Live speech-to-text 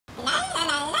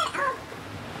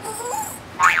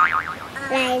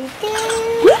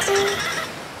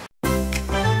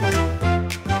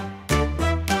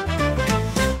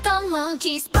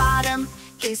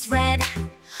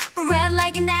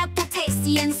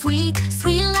sweet,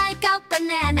 sweet like a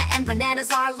banana. And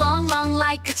bananas are long, long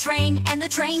like a train, and the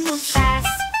train moves fast.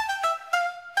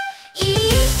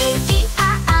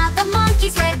 E-E-E-I-I, the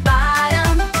monkey's red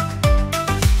bottom.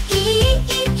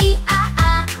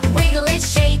 E-E-E-I-I, wiggle it,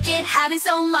 shake it, having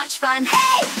so much fun.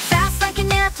 Hey! Fast like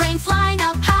an airplane flying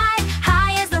up high,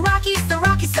 high as the Rockies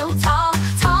so tall,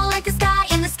 tall like the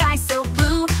sky so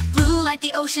blue, blue like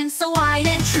the ocean so wide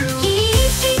and true.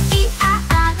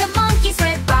 E-E-E-I-I, the monkey's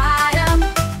red bottom.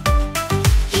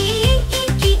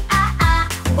 E-E-E-I-I,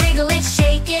 wiggle it,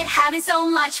 shake it, having so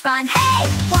much fun. Hey!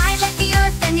 Why like the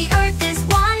earth, and the earth is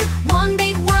one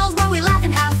big world where we laugh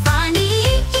and have fun.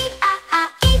 E-E-I-I,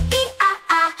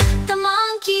 E-E-I-I, the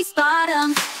monkey's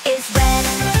bottom is red.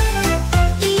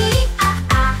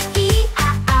 E-I-I,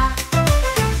 E-I-I,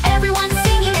 everyone's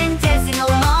singing and dancing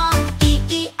along.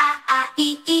 E-E-I-I,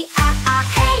 E-E-I-I,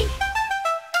 hey!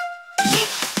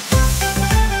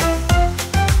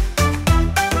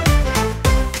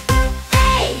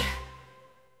 Hey!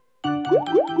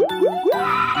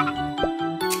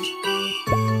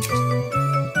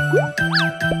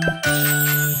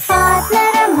 5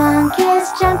 little monkeys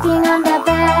jumping on the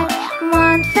bed.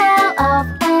 One fell off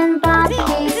and bumped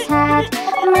his head.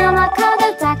 Mama called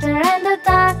the doctor and the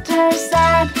doctor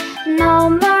said, no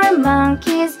more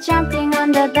monkeys jumping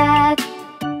on the bed.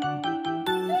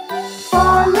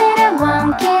 4 little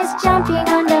monkeys jumping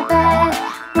on the bed.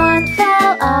 One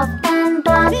fell off and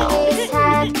bumped his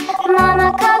head.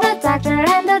 Mama called the doctor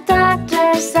and the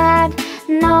doctor said,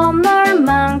 no more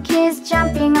monkeys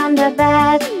jumping on the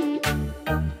bed.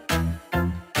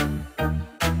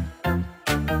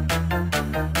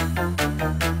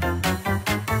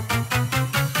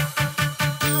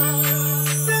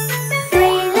 3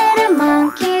 little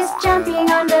monkeys jumping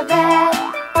on the bed.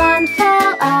 One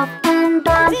fell off and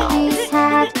bumped his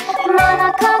head.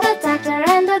 Mama called the doctor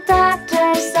and the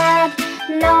doctor said,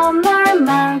 no more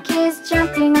monkeys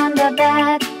jumping on the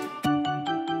bed.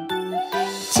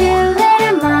 2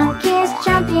 little monkeys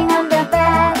jumping on the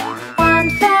bed. One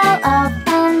fell off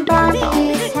and bumped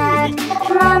his head.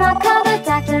 Mama called the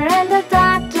doctor and the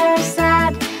doctor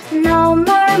said, no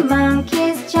more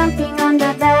monkeys jumping on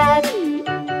the bed.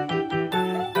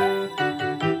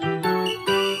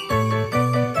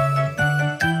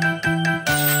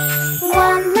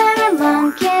 1 little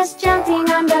monkey's jumping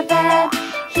on the bed.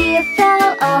 He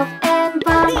fell off and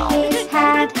bumped his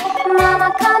head. Mama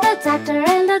called the doctor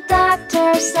and the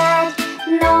doctor said,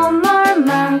 no more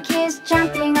monkeys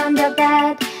jumping on the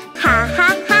bed. Ha ha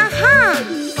ha ha!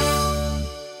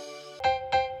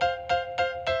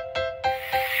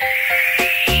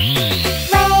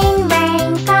 Rain,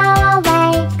 rain, go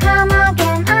away, come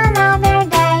again another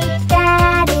day.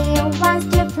 Daddy wants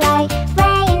to play.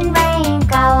 Rain, rain,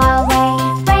 go away.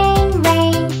 Rain,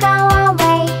 rain, go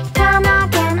away, come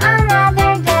again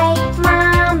another day.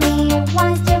 Mommy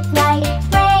wants to play.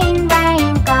 Rain, rain,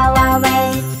 go away.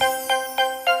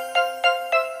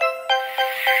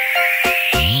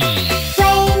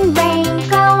 Rain, rain,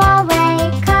 go away,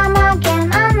 come again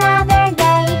another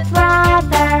day.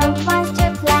 Brother wants to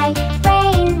play.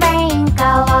 Rain, rain,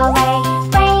 go away.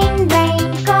 Rain, rain,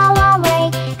 go away,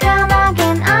 come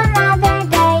again another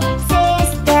day.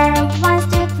 Sister wants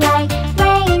to play.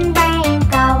 Rain, rain,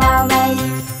 go away.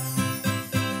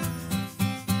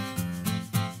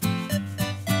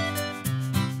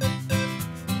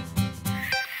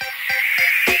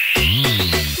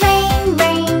 Rain,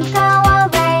 rain, go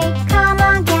away, come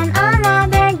again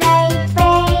another day.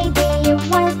 Baby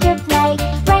wants to play.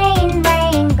 Rain,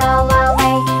 rain, go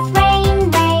away. Rain,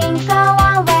 rain, go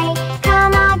away,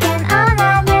 come again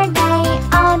another day.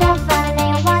 All the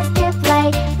family wants to play.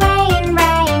 Rain,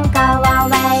 rain, go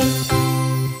away.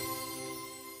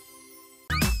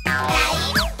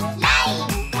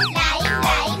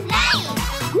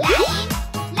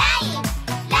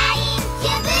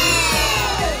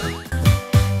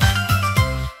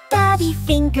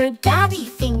 Daddy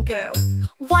finger,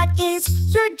 what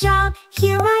is your job?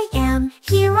 Here I am,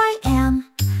 here I am.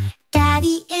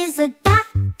 Daddy is a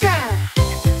doctor.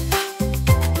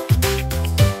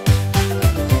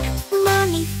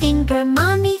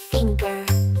 Mommy finger,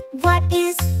 what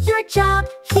is your job?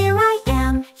 Here I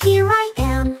am, here I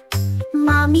am.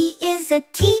 Mommy is a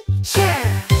teacher.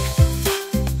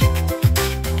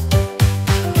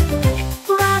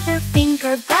 Brother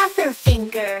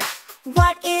finger,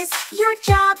 what is your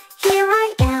job? Here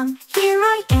I am, here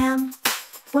I am.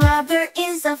 Brother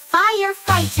is a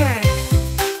firefighter.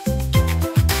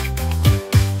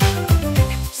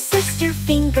 Sister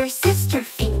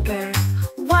finger,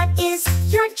 what is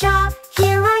your job?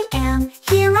 Here I am,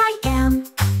 here I am.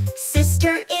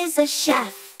 Sister is a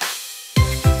chef.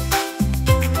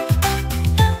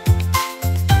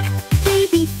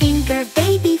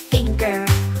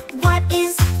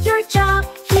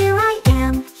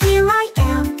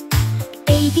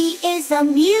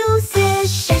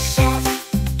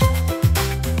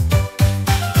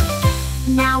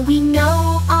 Now we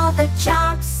know all the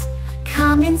jobs.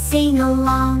 Come and sing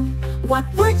along. What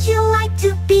would you like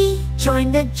to be?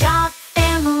 Join the job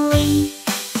family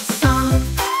song.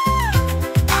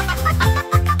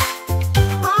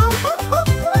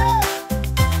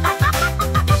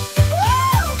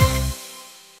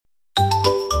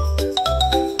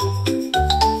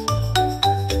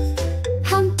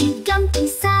 Humpty Dumpty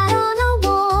sat on a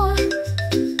wall.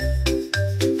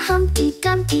 Humpty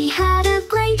Dumpty had a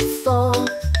great fall.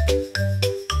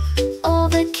 All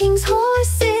the king's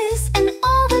horses and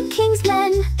all the king's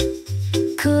men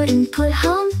couldn't put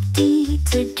Humpty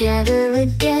together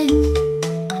again.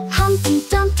 Humpty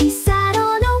Dumpty sat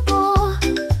on a wall.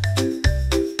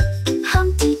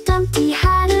 Humpty Dumpty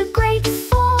had a great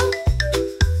fall.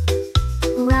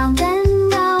 Round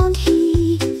and round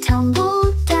he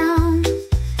tumbled down,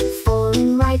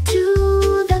 falling right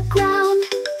to the ground.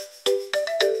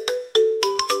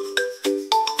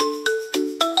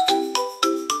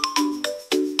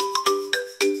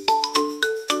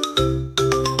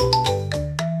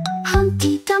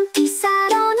 Humpty Dumpty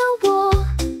sat on a wall.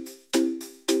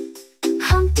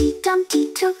 Humpty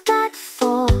Dumpty took that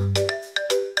fall.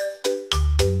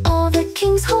 All the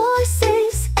king's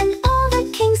horses and all the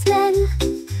king's men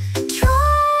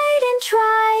tried and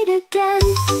tried again.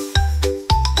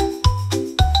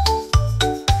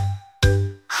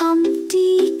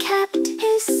 Humpty kept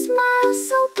his smile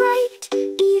so bright,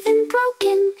 even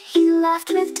broken he laughed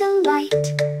with delight.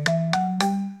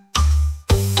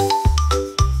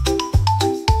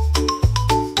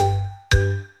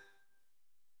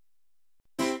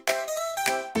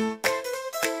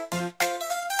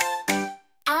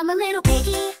 I'm a little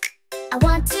piggy, I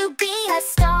want to be a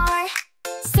star,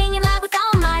 singing loud with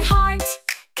all my heart.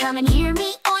 Come and hear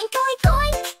me, oink oink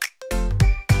oink.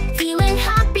 Feeling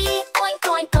happy, oink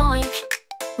oink oink.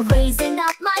 Raising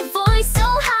up my voice so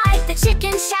high, the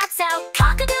chicken shouts out,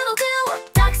 cock-a-doodle-doo.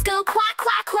 Ducks go quack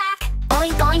quack quack,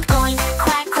 oink oink oink,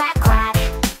 quack quack quack.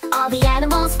 All the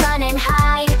animals run and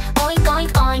hide, oink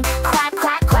oink oink, quack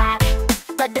quack quack.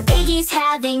 But the piggy's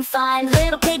having fun,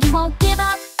 little piggy won't give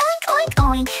up. Oink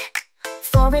oink.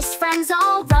 Forest friends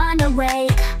all run away,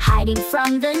 hiding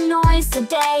from the noise of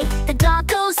day. The dog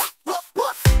goes woof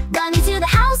woof, running to the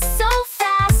house so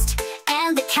fast,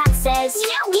 and the cat says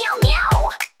meow meow meow,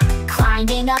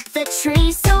 climbing up the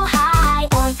tree so high.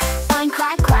 Oink oink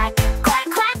quack quack, quack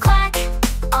quack quack.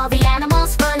 All the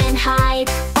animals run and hide,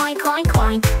 oink oink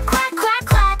oink, quack quack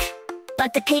quack.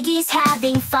 But the piggy's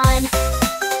having fun.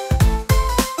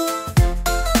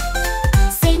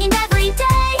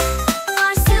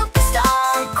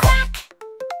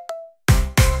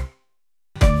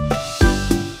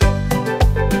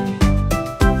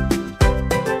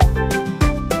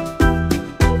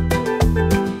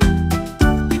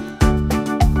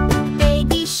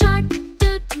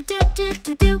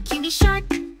 Cutie shark,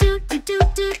 do do do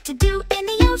do do do in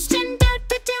the ocean, do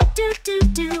do do do do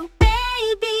do.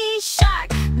 Baby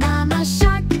shark, mama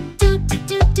shark, do do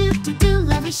do do do do.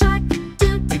 Lovely shark,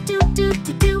 do do do do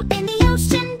do do in the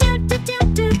ocean, do do do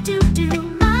do do do.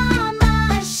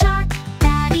 Mama shark,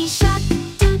 daddy shark,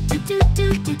 do do do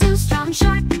do do do. Strong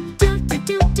shark, do do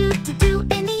do do do do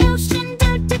in the ocean,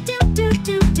 do do do do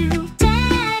do do.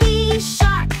 Daddy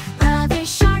shark, brother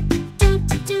shark, do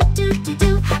do do do do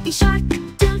do. Happy shark.